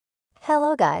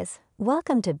Hello guys,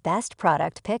 welcome to Best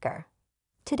Product Picker.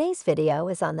 Today's video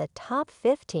is on the top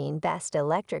 15 best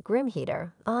electric room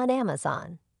heater on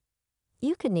Amazon.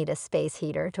 You could need a space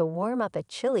heater to warm up a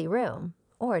chilly room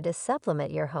or to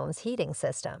supplement your home's heating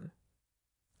system.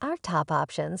 Our top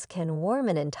options can warm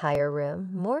an entire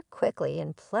room more quickly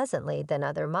and pleasantly than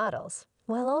other models,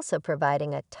 while also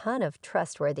providing a ton of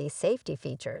trustworthy safety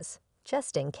features,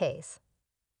 just in case.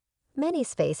 Many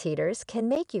space heaters can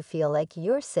make you feel like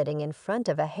you're sitting in front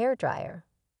of a hairdryer.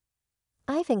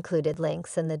 I've included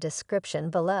links in the description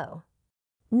below.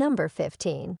 Number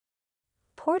 15.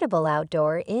 Portable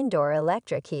Outdoor-Indoor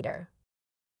Electric Heater.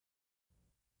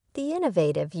 The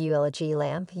innovative ULG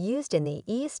lamp used in the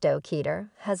e-stove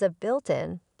heater has a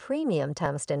built-in premium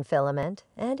tungsten filament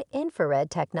and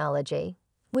infrared technology,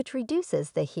 which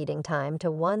reduces the heating time to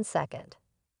 1 second.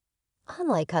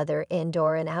 Unlike other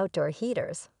indoor and outdoor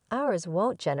heaters, ours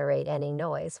won't generate any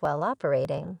noise while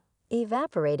operating,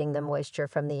 evaporating the moisture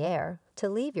from the air to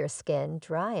leave your skin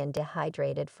dry and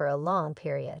dehydrated for a long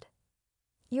period.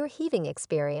 Your heating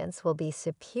experience will be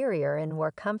superior and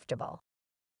more comfortable.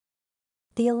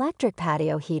 The electric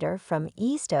patio heater from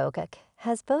e-stove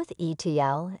has both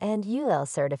ETL and UL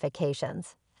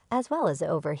certifications, as well as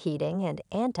overheating and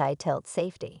anti-tilt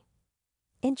safety.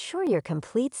 Ensure your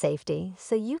complete safety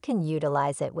so you can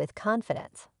utilize it with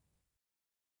confidence.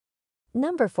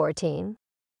 Number 14.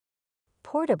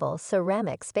 Portable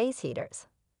Ceramic Space Heaters.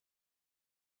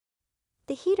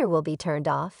 The heater will be turned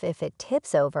off if it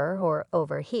tips over or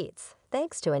overheats,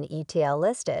 thanks to an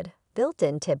ETL-listed,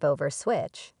 built-in tip-over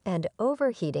switch and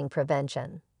overheating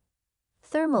prevention.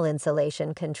 Thermal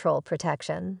insulation control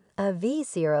protection, a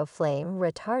V0 flame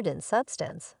retardant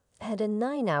substance, and a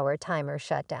 9-hour timer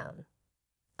shutdown.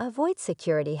 Avoid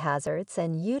security hazards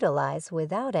and utilize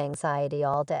without anxiety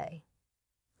all day.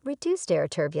 Reduced air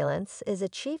turbulence is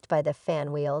achieved by the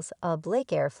fan wheel's oblique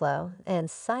airflow and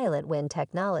silent wind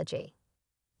technology.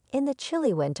 In the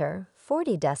chilly winter,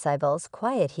 40 decibels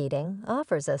quiet heating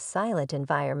offers a silent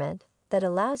environment that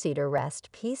allows you to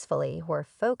rest peacefully or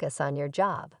focus on your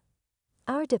job.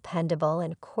 Our dependable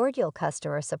and cordial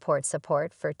customer support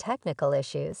for technical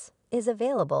issues is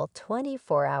available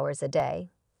 24 hours a day,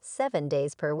 7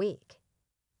 days per week.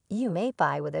 You may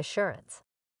buy with assurance.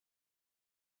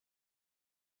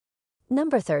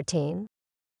 Number 13.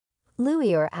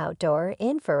 Luwior Outdoor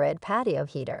Infrared Patio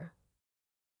Heater.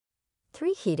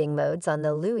 3 heating modes on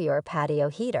the Luwior Patio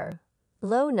Heater: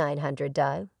 low 900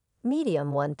 deg,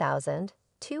 medium 1000,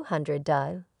 200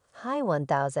 deg, high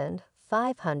 1000,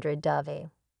 500 deg.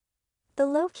 The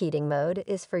low heating mode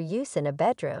is for use in a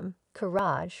bedroom,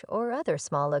 garage, or other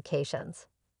small locations,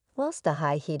 whilst the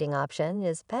high heating option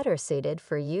is better suited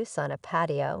for use on a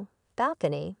patio,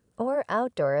 balcony, or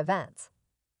outdoor events.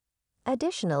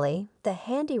 Additionally, the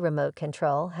handy remote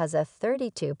control has a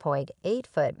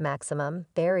 32.8-foot maximum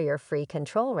barrier-free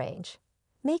control range,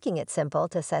 making it simple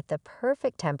to set the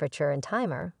perfect temperature and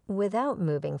timer without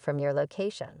moving from your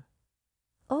location.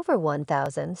 Over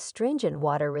 1,000 stringent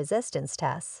water resistance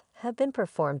tests have been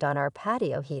performed on our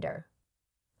patio heater.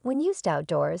 When used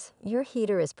outdoors, your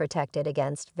heater is protected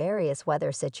against various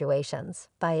weather situations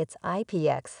by its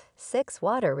IPX6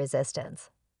 water resistance.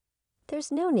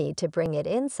 There's no need to bring it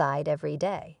inside every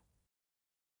day.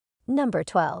 Number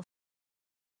 12.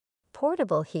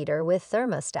 Portable Heater with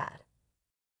Thermostat.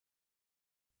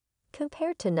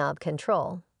 Compared to knob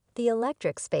control, the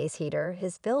electric space heater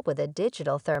is built with a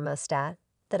digital thermostat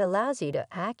that allows you to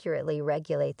accurately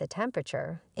regulate the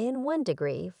temperature in 1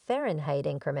 degree Fahrenheit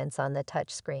increments on the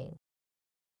touchscreen.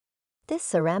 This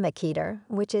ceramic heater,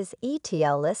 which is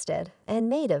ETL listed and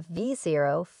made of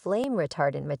V0 flame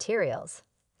retardant materials,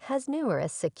 has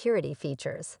numerous security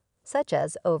features, such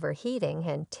as overheating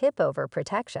and tip-over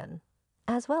protection,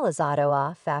 as well as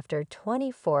auto-off after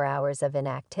 24 hours of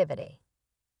inactivity.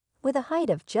 With a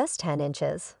height of just 10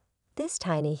 inches, this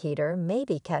tiny heater may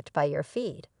be kept by your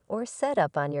feet or set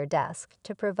up on your desk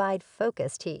to provide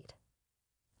focused heat.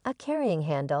 A carrying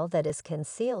handle that is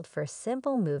concealed for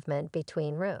simple movement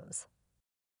between rooms.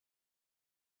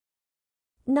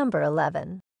 Number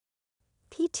 11.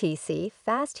 PTC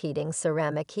Fast Heating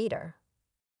Ceramic Heater.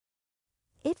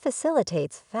 It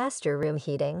facilitates faster room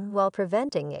heating while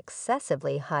preventing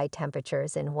excessively high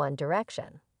temperatures in one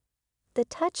direction. The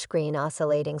touchscreen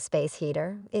oscillating space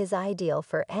heater is ideal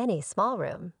for any small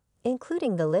room,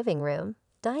 including the living room,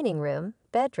 dining room,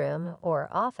 bedroom, or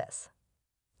office.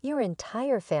 Your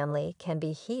entire family can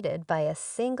be heated by a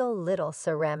single little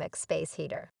ceramic space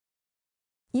heater.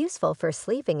 Useful for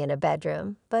sleeping in a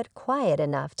bedroom, but quiet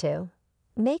enough to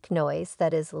make noise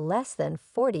that is less than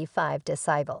 45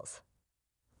 decibels.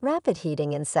 Rapid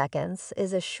heating in seconds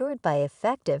is assured by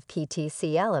effective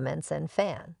PTC elements and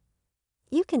fan.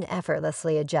 You can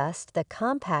effortlessly adjust the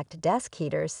compact desk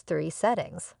heater's 3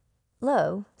 settings: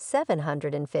 low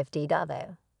 750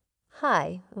 W,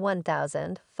 high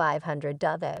 1500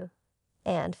 W,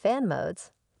 and fan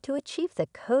modes to achieve the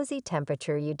cozy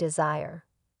temperature you desire.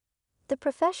 The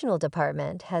professional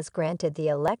department has granted the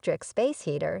electric space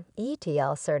heater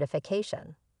ETL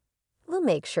certification. We'll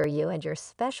make sure you and your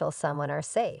special someone are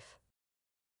safe.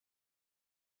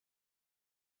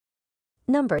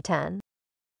 Number 10.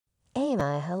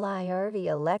 AMILIRE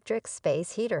electric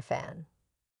space heater fan.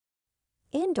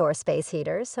 Indoor space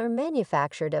heaters are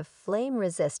manufactured of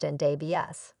flame-resistant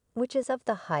ABS, which is of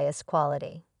the highest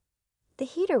quality. The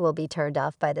heater will be turned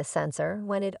off by the sensor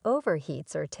when it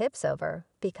overheats or tips over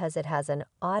because it has an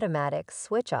automatic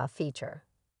switch-off feature.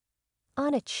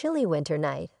 On a chilly winter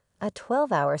night, a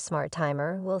 12-hour smart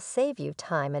timer will save you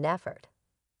time and effort.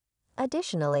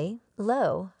 Additionally,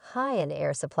 low, high, and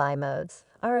air supply modes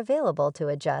are available to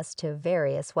adjust to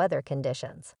various weather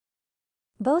conditions.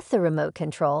 Both the remote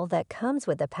control that comes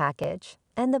with the package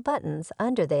and the buttons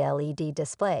under the LED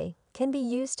display can be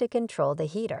used to control the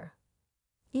heater.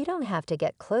 You don't have to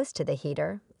get close to the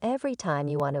heater every time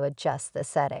you want to adjust the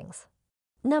settings.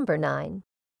 Number 9.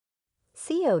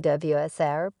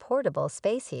 COWSAR portable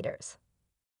space heaters.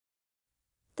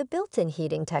 The built-in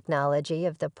heating technology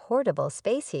of the portable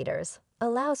space heaters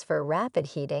allows for rapid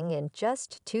heating in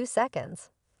just 2 seconds,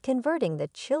 converting the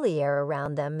chilly air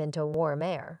around them into warm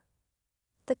air.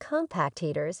 The compact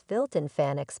heater's built-in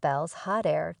fan expels hot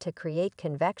air to create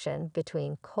convection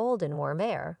between cold and warm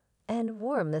air and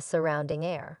warm the surrounding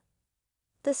air.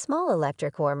 The small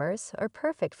electric warmers are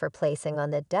perfect for placing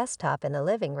on the desktop in the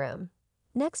living room,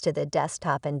 next to the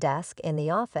desktop and desk in the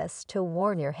office to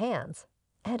warm your hands,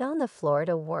 and on the floor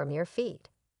to warm your feet.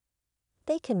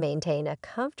 They can maintain a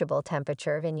comfortable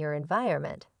temperature in your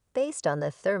environment based on the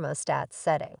thermostat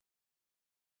setting.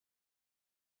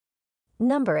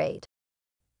 Number 8.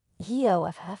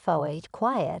 GOFOIT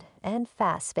Quiet and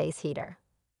Fast Space Heater.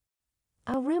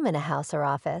 A room in a house or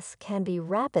office can be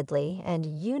rapidly and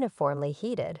uniformly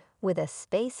heated with a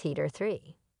Space Heater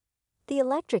 3. The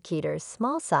electric heater's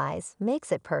small size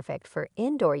makes it perfect for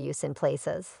indoor use in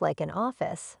places like an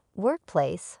office,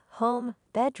 workplace, home,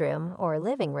 bedroom, or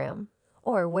living room,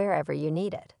 or wherever you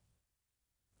need it.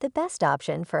 The best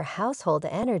option for household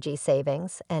energy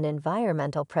savings and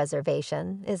environmental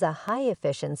preservation is a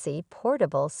high-efficiency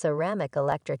portable ceramic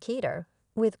electric heater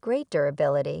with great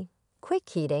durability, quick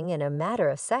heating in a matter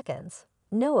of seconds,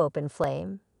 no open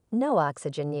flame, no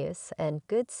oxygen use, and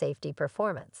good safety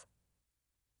performance.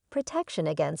 Protection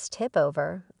against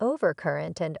tip-over,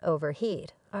 overcurrent, and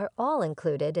overheat are all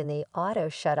included in the auto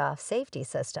shut-off safety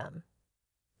system.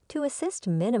 To assist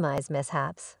minimize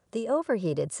mishaps, the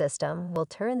overheated system will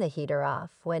turn the heater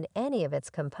off when any of its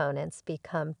components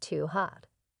become too hot.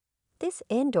 This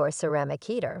indoor ceramic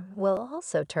heater will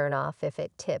also turn off if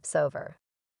it tips over.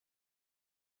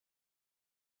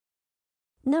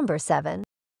 Number 7.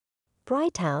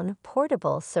 Brightown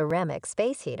Portable Ceramic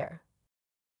Space Heater.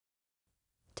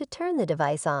 To turn the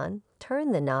device on,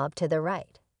 turn the knob to the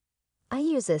right. I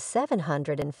uses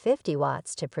 750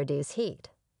 watts to produce heat.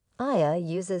 Aya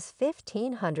uses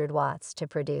 1500 watts to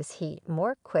produce heat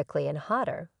more quickly and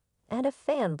hotter, and a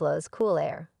fan blows cool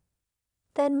air.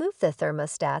 Then move the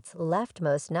thermostat's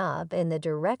leftmost knob in the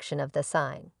direction of the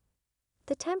sign.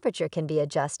 The temperature can be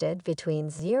adjusted between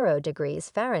 0 degrees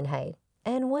Fahrenheit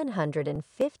and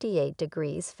 158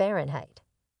 degrees Fahrenheit.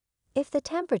 If the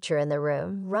temperature in the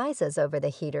room rises over the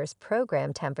heater's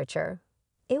program temperature,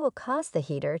 it will cause the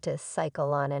heater to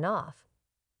cycle on and off.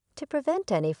 To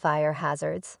prevent any fire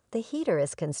hazards, the heater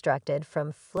is constructed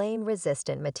from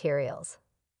flame-resistant materials.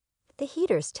 The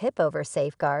heater's tip-over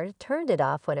safeguard turned it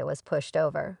off when it was pushed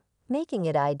over, making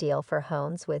it ideal for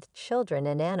homes with children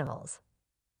and animals.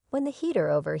 When the heater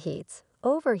overheats,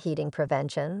 overheating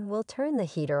prevention will turn the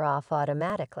heater off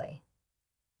automatically.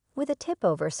 With a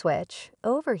tip-over switch,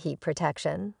 overheat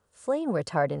protection,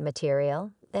 flame-retardant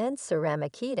material, and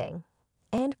ceramic heating,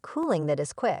 and cooling that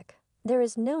is quick, there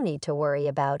is no need to worry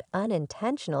about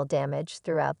unintentional damage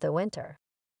throughout the winter.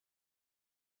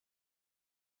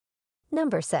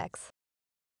 Number 6.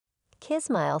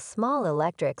 Kismile Small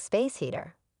Electric Space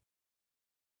Heater.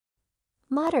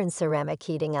 Modern ceramic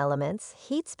heating elements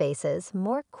heat spaces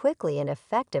more quickly and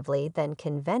effectively than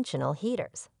conventional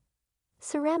heaters.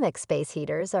 Ceramic space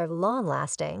heaters are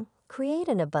long-lasting, create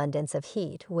an abundance of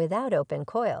heat without open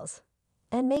coils,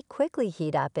 and may quickly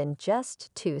heat up in just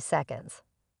 2 seconds.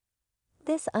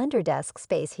 This underdesk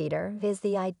space heater is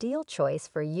the ideal choice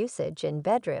for usage in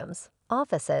bedrooms,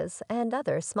 offices, and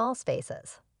other small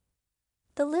spaces.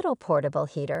 The little portable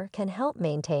heater can help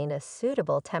maintain a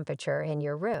suitable temperature in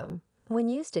your room when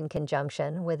used in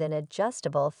conjunction with an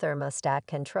adjustable thermostat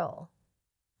control,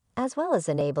 as well as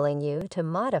enabling you to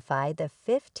modify the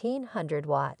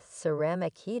 1500-watt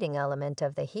ceramic heating element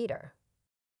of the heater.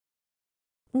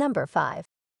 Number 5.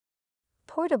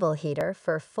 Portable heater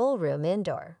for full room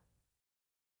indoor.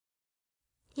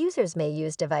 Users may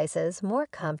use devices more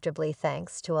comfortably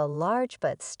thanks to a large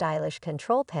but stylish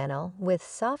control panel with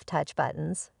soft touch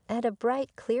buttons and a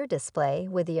bright, clear display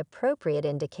with the appropriate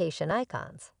indication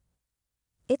icons.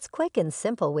 Its quick and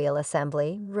simple wheel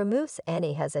assembly removes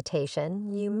any hesitation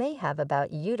you may have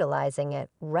about utilizing it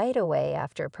right away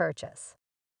after purchase.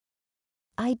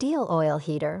 Ideal oil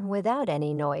heater without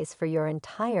any noise for your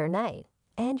entire night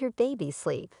and your baby's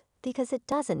sleep because it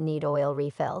doesn't need oil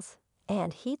refills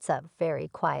and heats up very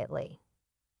quietly.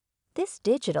 This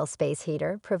digital space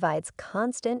heater provides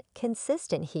constant,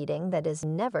 consistent heating that is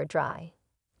never dry,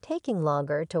 taking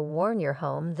longer to warm your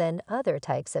home than other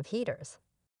types of heaters.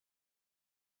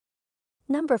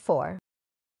 Number 4.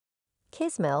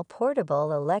 Kismile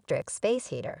Portable Electric Space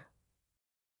Heater.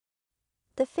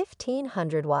 The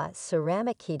 1500-watt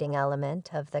ceramic heating element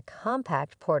of the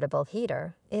compact portable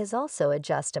heater is also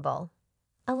adjustable,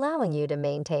 allowing you to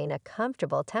maintain a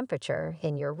comfortable temperature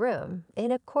in your room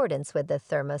in accordance with the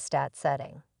thermostat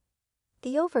setting.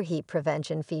 The overheat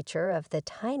prevention feature of the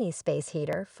tiny space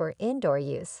heater for indoor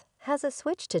use has a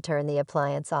switch to turn the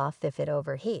appliance off if it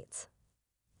overheats.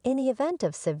 In the event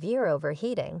of severe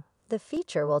overheating, the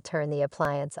feature will turn the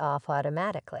appliance off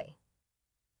automatically.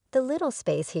 The little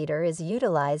space heater is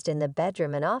utilized in the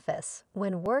bedroom and office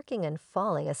when working and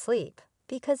falling asleep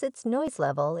because its noise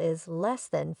level is less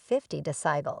than 50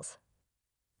 decibels.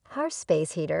 Our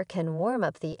space heater can warm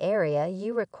up the area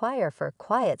you require for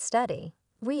quiet study,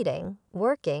 reading,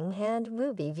 working, and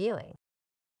movie viewing.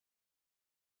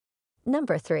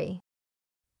 Number 3.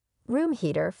 Room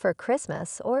heater for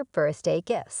Christmas or birthday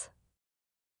gifts.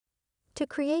 To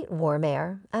create warm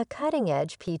air, a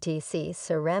cutting-edge PTC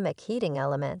ceramic heating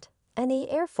element and the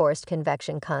air-forced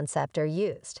convection concept are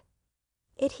used.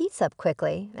 It heats up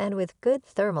quickly and with good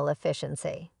thermal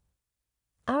efficiency.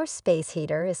 Our space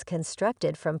heater is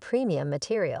constructed from premium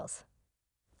materials.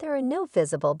 There are no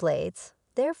visible blades,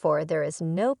 therefore there is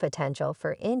no potential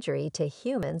for injury to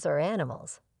humans or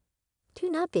animals. Do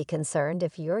not be concerned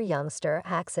if your youngster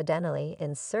accidentally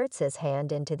inserts his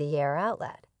hand into the air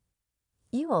outlet.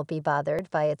 You won't be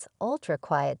bothered by its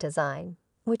ultra-quiet design,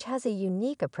 which has a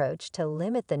unique approach to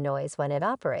limit the noise when it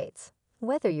operates,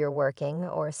 whether you're working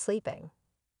or sleeping.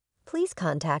 Please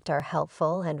contact our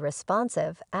helpful and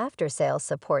responsive after-sales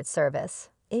support service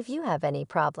if you have any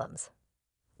problems.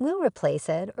 We'll replace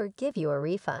it or give you a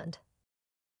refund.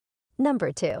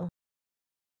 Number 2.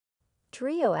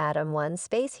 Dreo Atom 1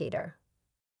 Space Heater.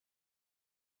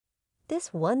 This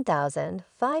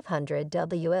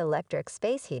 1500W electric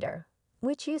space heater,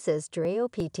 which uses Dreo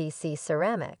PTC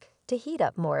ceramic to heat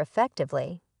up more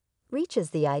effectively,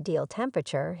 reaches the ideal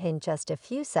temperature in just a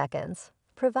few seconds,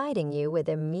 providing you with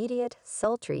immediate,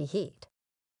 sultry heat.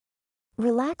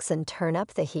 Relax and turn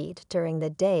up the heat during the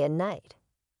day and night.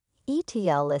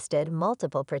 ETL-listed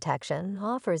multiple protection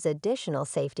offers additional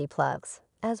safety plugs,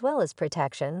 as well as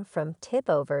protection from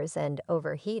tip-overs and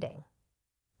overheating.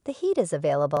 The heat is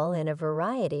available in a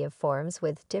variety of forms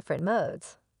with different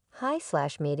modes: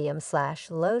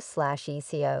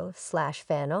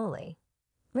 high/medium/low/ECO/fan only,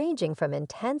 ranging from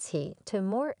intense heat to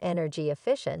more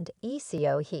energy-efficient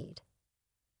ECO heat.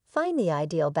 Find the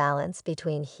ideal balance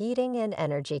between heating and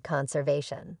energy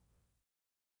conservation.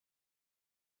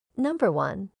 Number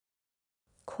 1.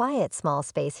 Quiet Small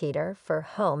Space Heater for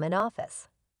Home and Office.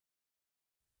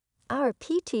 Our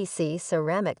PTC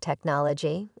ceramic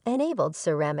technology-enabled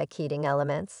ceramic heating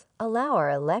elements allow our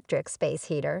electric space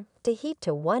heater to heat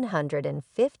to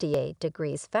 158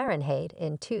 degrees Fahrenheit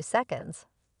in 2 seconds,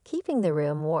 keeping the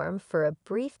room warm for a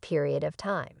brief period of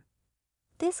time.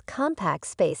 This compact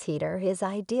space heater is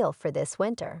ideal for this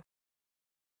winter.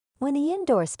 When the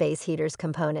indoor space heater's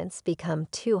components become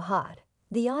too hot,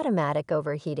 the automatic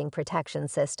overheating protection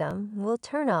system will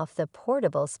turn off the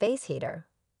portable space heater,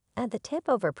 and the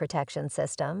tip-over protection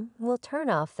system will turn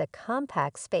off the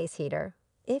compact space heater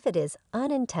if it is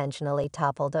unintentionally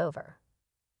toppled over.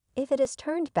 If it is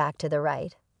turned back to the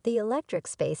right, the electric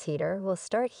space heater will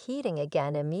start heating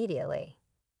again immediately.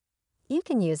 You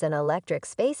can use an electric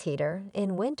space heater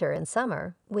in winter and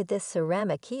summer with this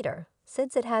ceramic heater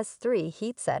since it has 3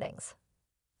 heat settings: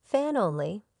 fan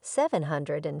only,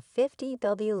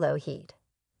 750W low heat,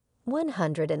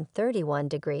 131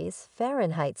 degrees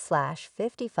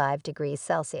Fahrenheit/55 degrees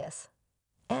Celsius,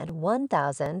 and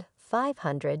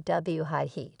 1500W high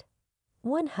heat.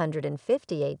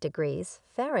 158 degrees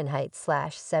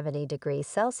Fahrenheit/70 degrees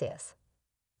Celsius.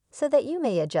 So that you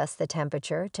may adjust the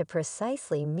temperature to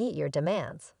precisely meet your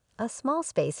demands, a small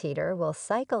space heater will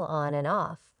cycle on and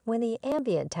off when the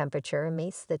ambient temperature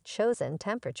meets the chosen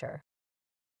temperature.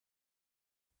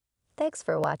 Thanks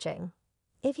for watching.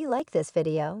 If you like this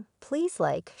video, please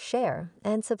like, share,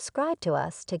 and subscribe to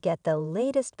us to get the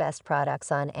latest best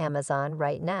products on Amazon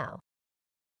right now.